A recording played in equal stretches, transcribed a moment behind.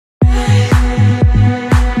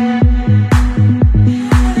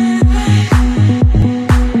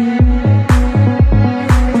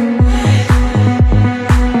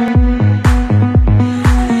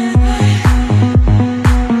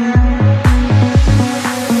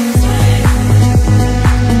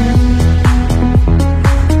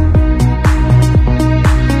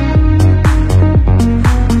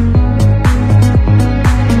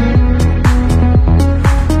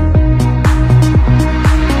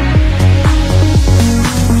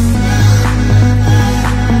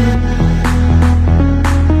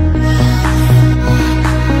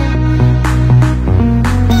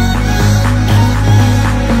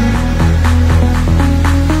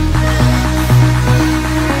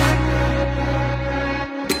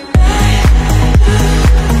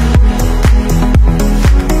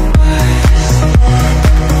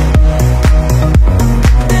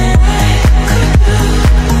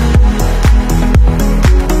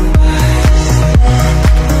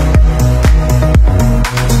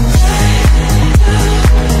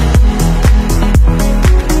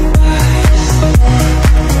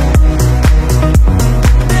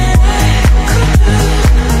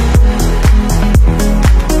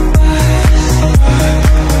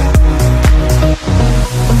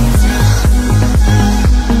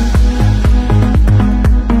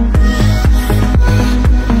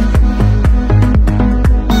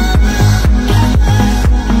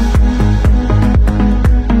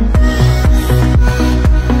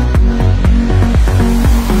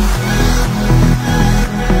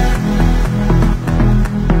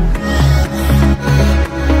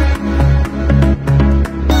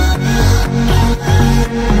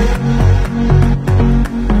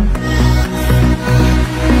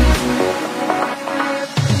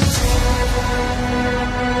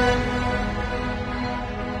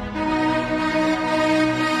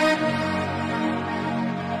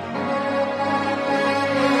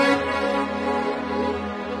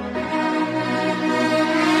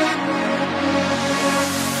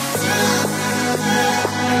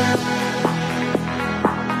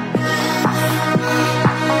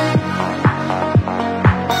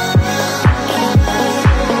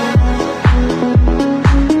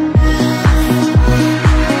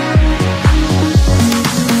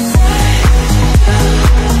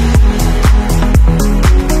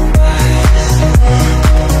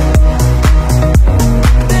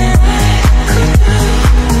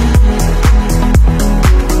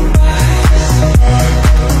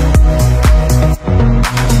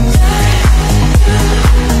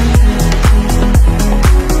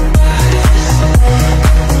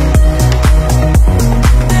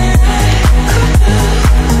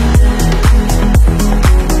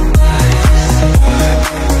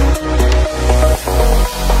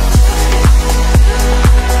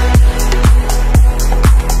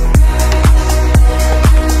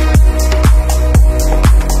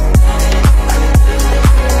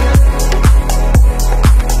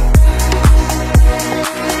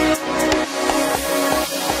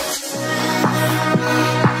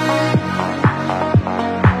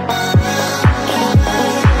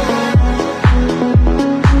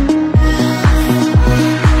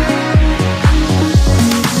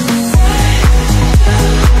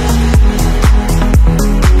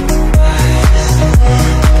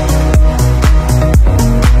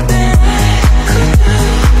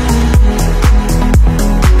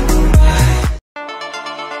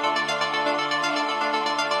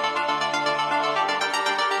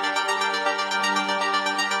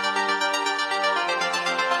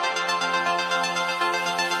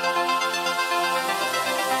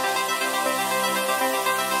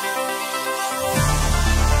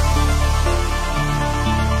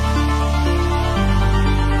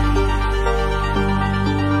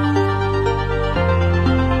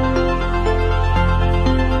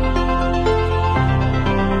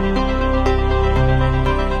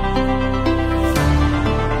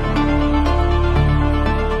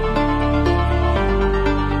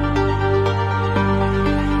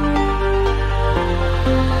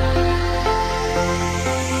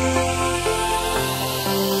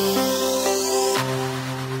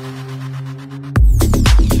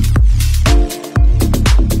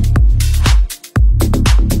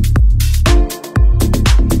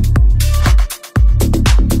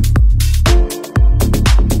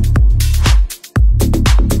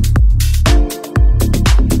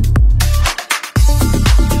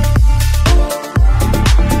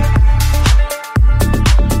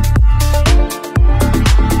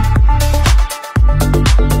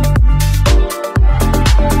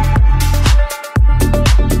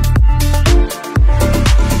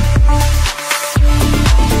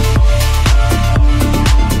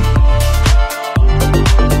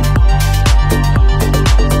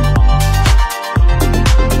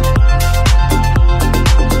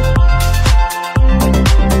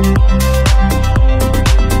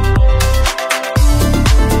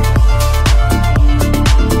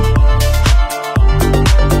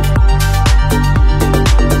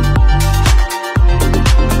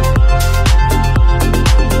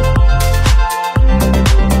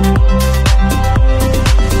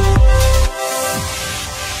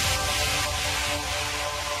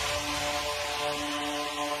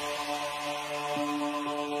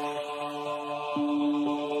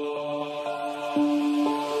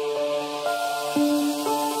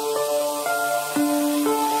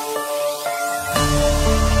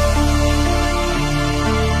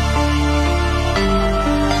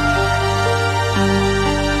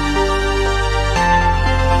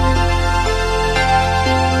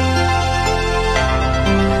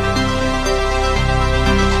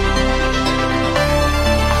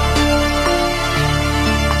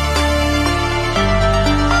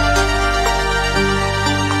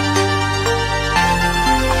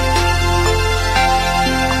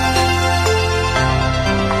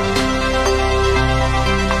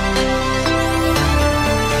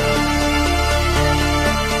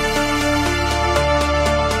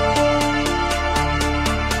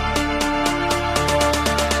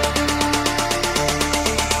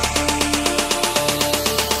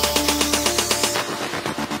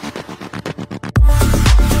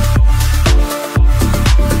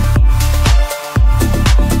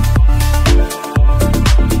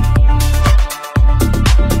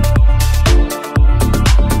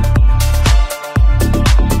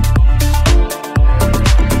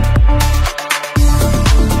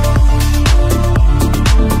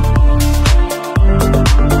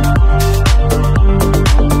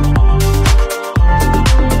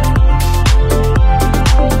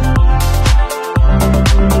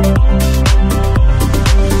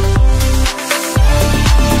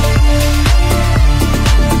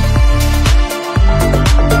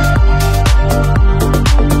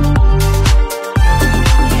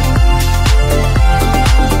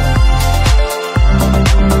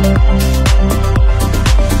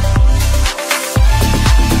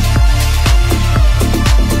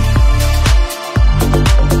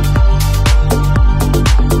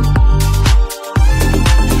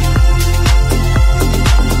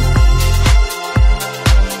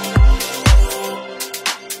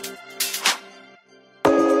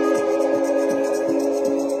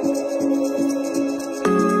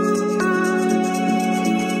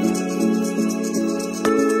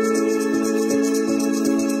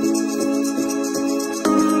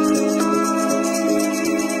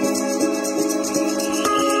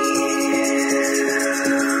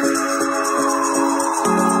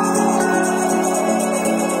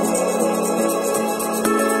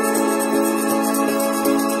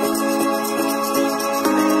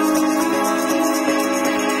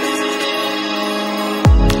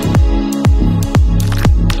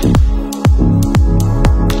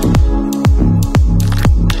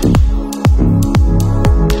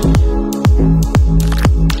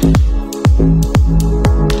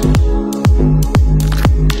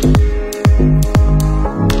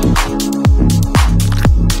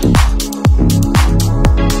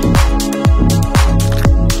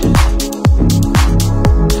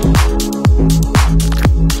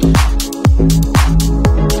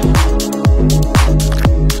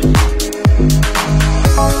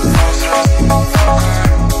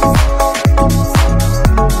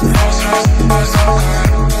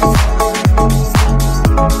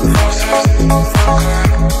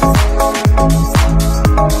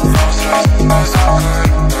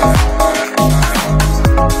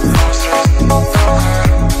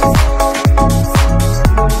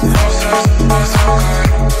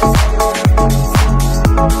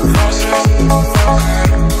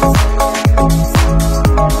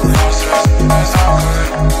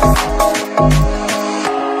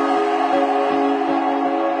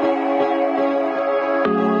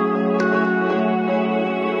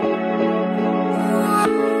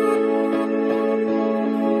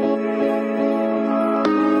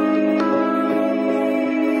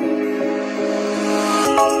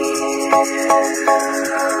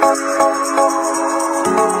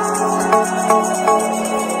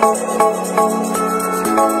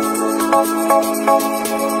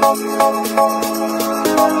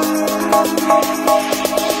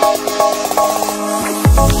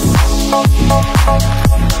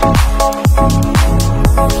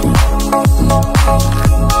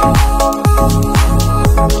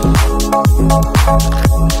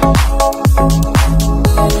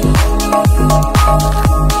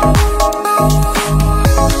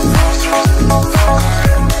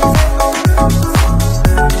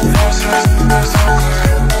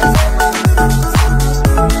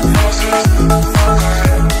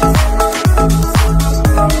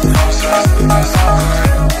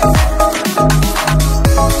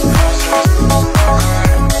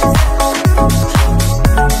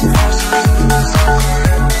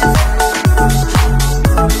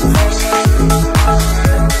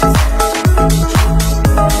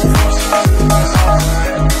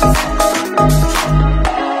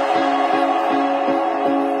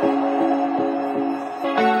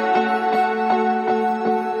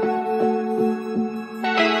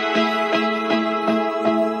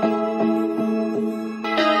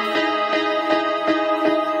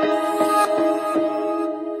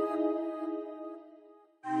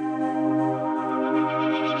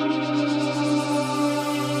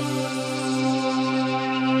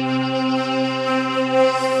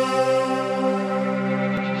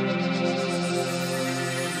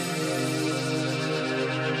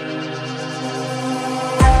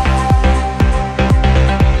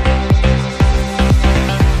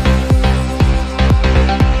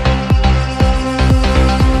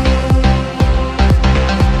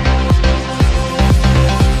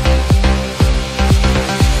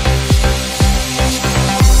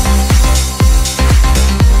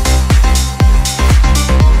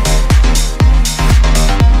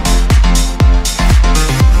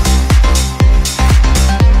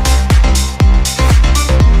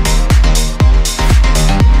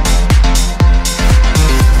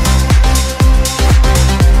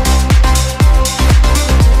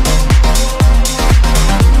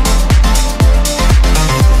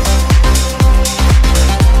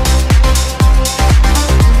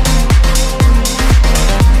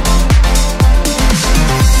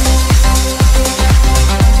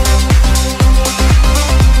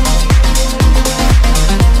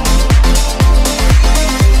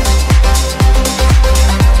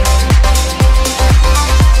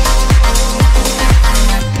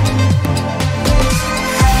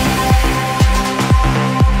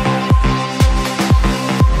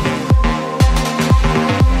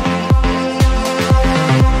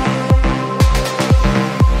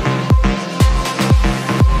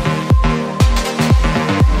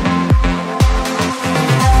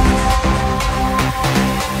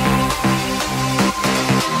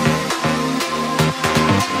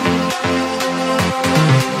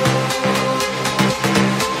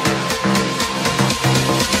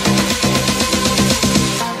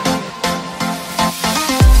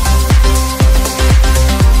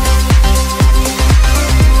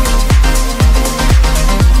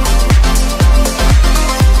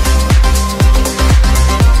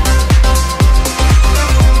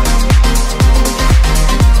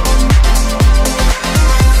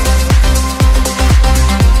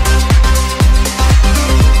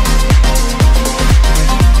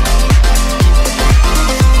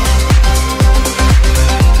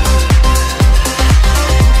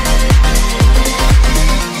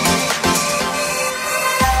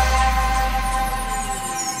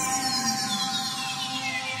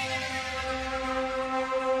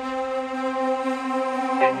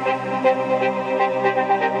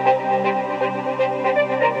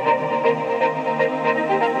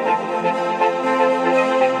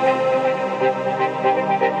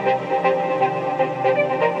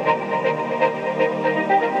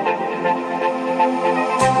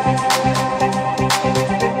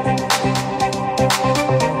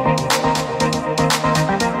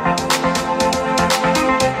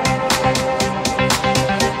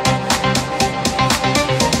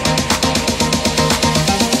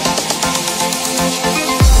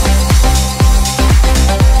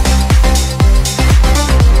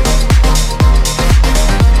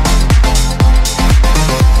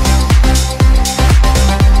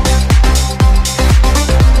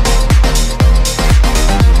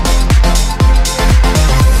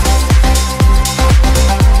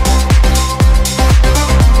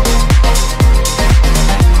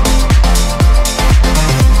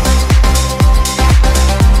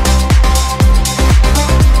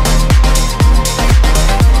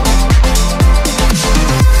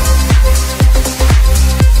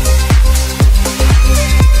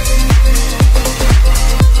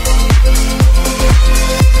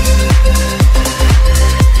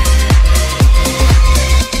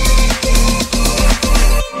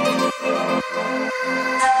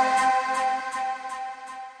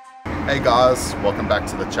Hey guys, welcome back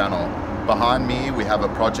to the channel. Behind me we have a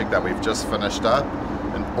project that we've just finished up,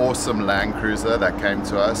 an awesome Land Cruiser that came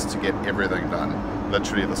to us to get everything done.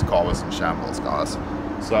 Literally this car was in shambles, guys.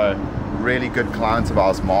 So really good client of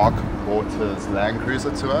ours, Mark, bought his Land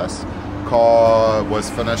Cruiser to us. Car was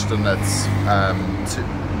finished in its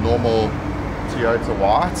normal Toyota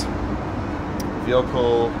white.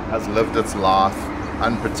 Vehicle has lived its life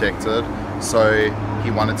unprotected, so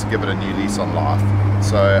he wanted to give it a new lease on life.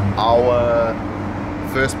 So our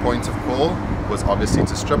first point of call was obviously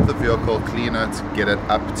to strip the vehicle, clean it, get it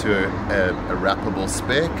up to a wrappable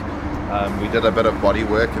spec. We did a bit of body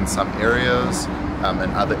work in some areas, in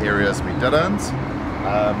other areas we didn't.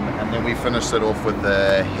 And then we finished it off with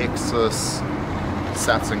the Hexus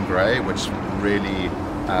Satin Grey, which really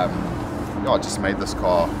just made this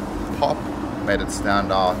car pop, made it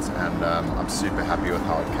stand out, and I'm super happy with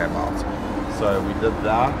how it came out. So we did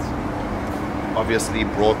that. Obviously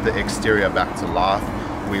brought the exterior back to life.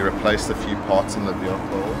 We replaced a few parts in the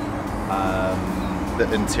vehicle.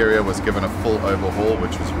 The interior was given a full overhaul,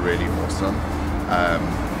 which was really awesome.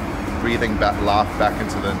 Breathing life back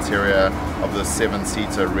into the interior of the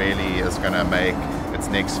 7-seater really is going to make its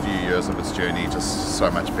next few years of its journey just so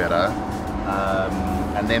much better.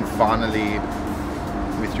 And then finally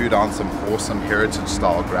we threw down some awesome heritage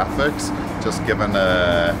style graphics, just given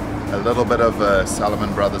a little bit of a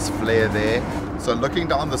Salomon Brothers flair there. So looking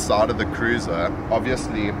down the side of the Cruiser,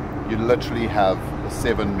 obviously you literally have a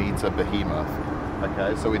 7-meter behemoth.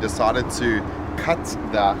 Okay, so we decided to cut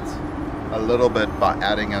that a little bit by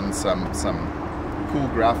adding in some cool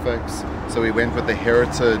graphics. So we went with the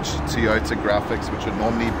heritage Toyota graphics, which would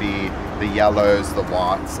normally be the yellows, the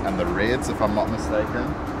whites, and the reds, if I'm not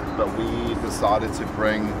mistaken. But we decided to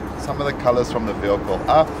bring some of the colors from the vehicle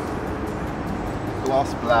up.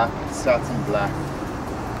 Gloss black, satin black,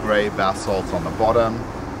 grey basalt on the bottom.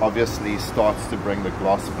 Obviously starts to bring the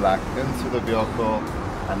gloss black into the vehicle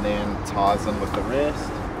and then ties in with the rest.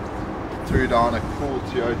 Threw down a cool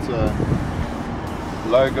Toyota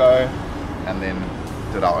logo and then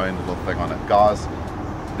did our own little thing on it. Guys,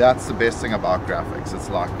 that's the best thing about graphics. It's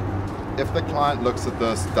like, if the client looks at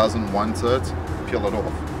this, doesn't want it, peel it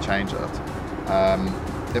off, change it.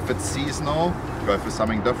 If it's seasonal, go for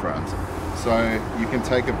something different. So you can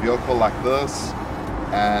take a vehicle like this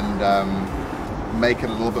and make it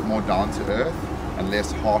a little bit more down to earth and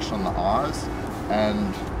less harsh on the eyes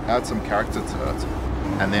and add some character to it.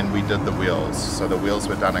 And then we did the wheels. So the wheels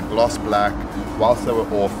were done in gloss black. Whilst they were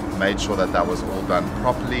off, made sure that that was all done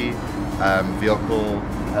properly. Vehicle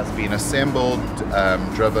has been assembled,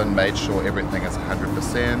 driven, made sure everything is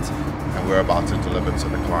 100%, and we're about to deliver to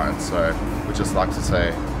the client. So we'd just like to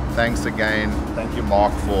say thanks again. Thank you,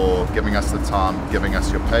 Mark, for giving us the time, giving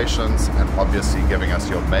us your patience, and obviously giving us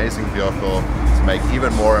your amazing vehicle to make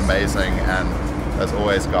even more amazing. And as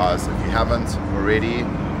always, guys, if you haven't already,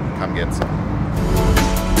 come get some.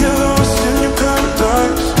 Get lost in your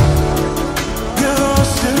paradise. Get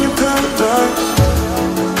lost in your paradise.